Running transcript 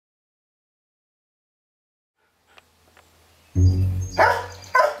The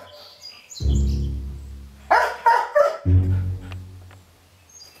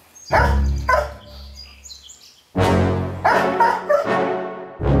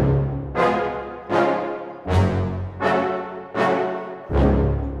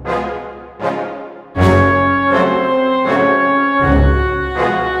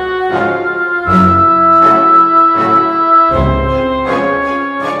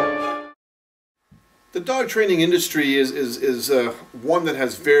dog training industry is one that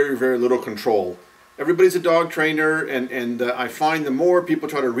has very, very little control. Everybody's a dog trainer, and I find the more people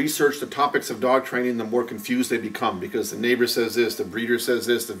try to research the topics of dog training, the more confused they become, because the neighbor says this, the breeder says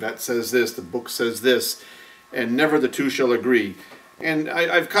this, the vet says this, the book says this, and never the two shall agree. And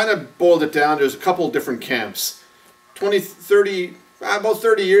I've kind of boiled it down. There's a couple of different camps. About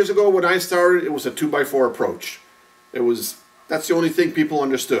 30 years ago when I started, it was a 2x4 approach. That's the only thing people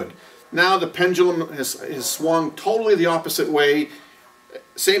understood. Now the pendulum has swung totally the opposite way.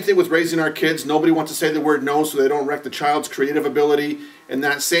 Same thing with raising our kids. Nobody wants to say the word no so they don't wreck the child's creative ability. And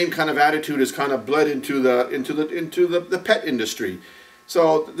that same kind of attitude is kind of bled into the pet industry.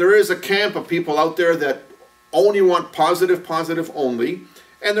 So there is a camp of people out there that only want positive only.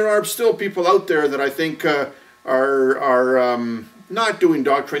 And there are still people out there that I think are not doing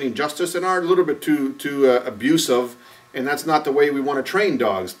dog training justice and are a little bit too abusive. And that's not the way we want to train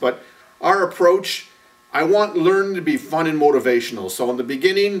dogs. But our approach, I want learning to be fun and motivational. So in the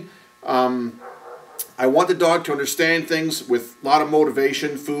beginning, I want the dog to understand things with a lot of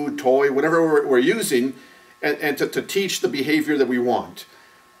motivation, food, toy, whatever we're using, and to teach the behavior that we want.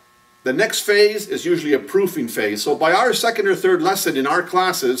 The next phase is usually a proofing phase. So by our second or third lesson in our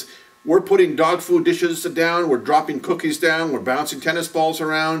classes, we're putting dog food dishes down, we're dropping cookies down, we're bouncing tennis balls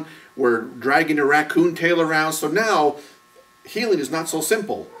around, we're dragging a raccoon tail around. So now, heeling is not so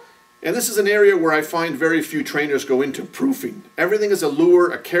simple. And this is an area where I find very few trainers go into proofing. Everything is a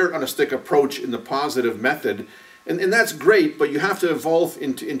lure, a carrot on a stick approach in the positive method. And that's great, but you have to evolve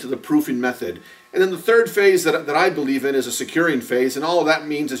into the proofing method. And then the third phase that I believe in is a securing phase. And all of that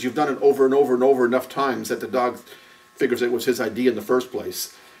means is you've done it over and over and over enough times that the dog figures it was his idea in the first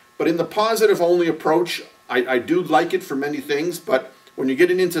place. But in the positive only approach, I do like it for many things. But when you're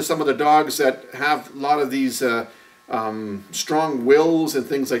getting into some of the dogs that have a lot of these strong wills and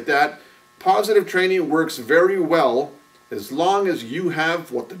things like that, positive training works very well as long as you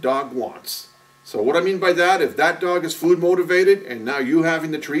have what the dog wants. So what I mean by that, if that dog is food motivated and now you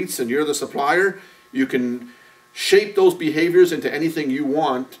having the treats and you're the supplier, you can shape those behaviors into anything you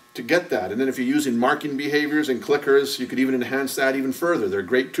want to get that. And then if you're using marking behaviors and clickers, you could even enhance that even further. They're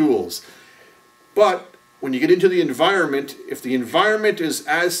great tools. But when you get into the environment, if the environment is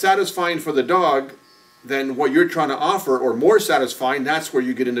as satisfying for the dog then what you're trying to offer, or more satisfying, that's where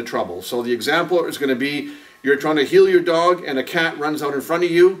you get into trouble. So the example is going to be, you're trying to heel your dog and a cat runs out in front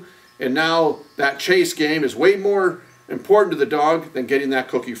of you, and now that chase game is way more important to the dog than getting that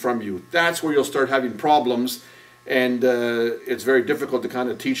cookie from you. That's where you'll start having problems, and it's very difficult to kind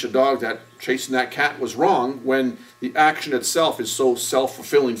of teach a dog that chasing that cat was wrong when the action itself is so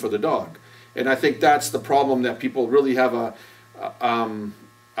self-fulfilling for the dog. And I think that's the problem that people really have a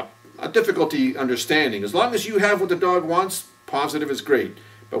difficulty understanding. As long as you have what the dog wants, positive is great.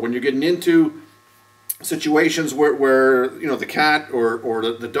 But when you're getting into situations where you know the cat or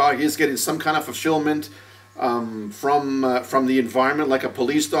the dog is getting some kind of fulfillment from the environment, like a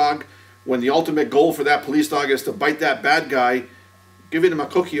police dog, when the ultimate goal for that police dog is to bite that bad guy, giving him a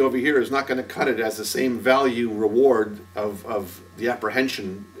cookie over here is not going to cut it as the same value reward of the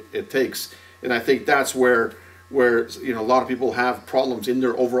apprehension it takes. And I think that's where you know a lot of people have problems in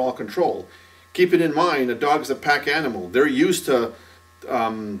their overall control. Keep it in mind, a dog is a pack animal. They're used to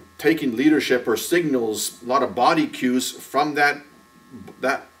taking leadership or signals, a lot of body cues from that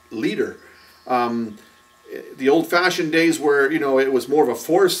leader. The old-fashioned days where you know it was more of a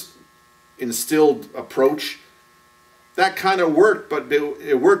force instilled approach, that kind of worked, but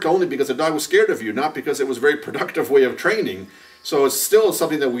it worked only because the dog was scared of you, not because it was a very productive way of training. So it's still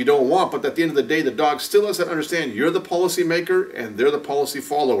something that we don't want, but at the end of the day, the dog still doesn't understand you're the policy maker and they're the policy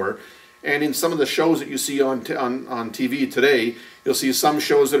follower. And in some of the shows that you see on TV today, you'll see some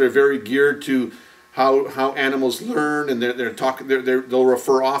shows that are very geared to how animals learn, and they'll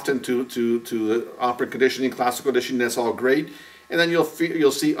refer often to the operant conditioning, classical conditioning. That's all great. And then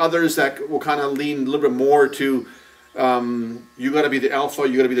you'll see others that will kind of lean a little bit more to you got to be the alpha,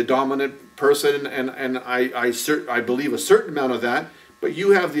 you got to be the dominant person, and I believe a certain amount of that. But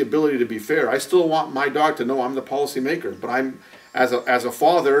you have the ability to be fair. I still want my dog to know I'm the policy maker, but I'm as a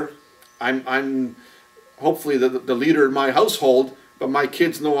father, I'm hopefully the leader in my household. but my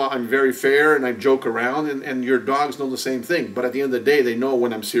kids know I'm very fair and I joke around, and your dogs know the same thing. But at the end of the day, they know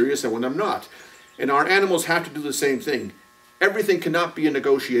when I'm serious and when I'm not. And our animals have to do the same thing. Everything cannot be a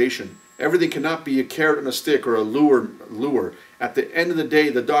negotiation. Everything cannot be a carrot and a stick or a lure. At the end of the day,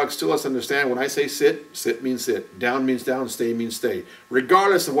 the dog still has to understand when I say sit, sit means sit. Down means down, stay means stay.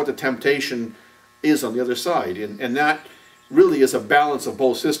 Regardless of what the temptation is on the other side. And that really is a balance of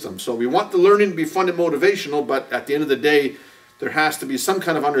both systems. So we want the learning to be fun and motivational, but at the end of the day, there has to be some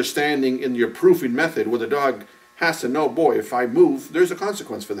kind of understanding in your proofing method where the dog has to know, boy, if I move, there's a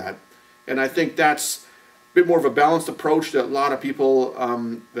consequence for that. And I think that's a bit more of a balanced approach that a lot of people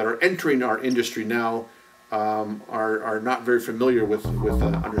that are entering our industry now are not very familiar with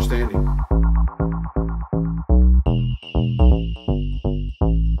understanding.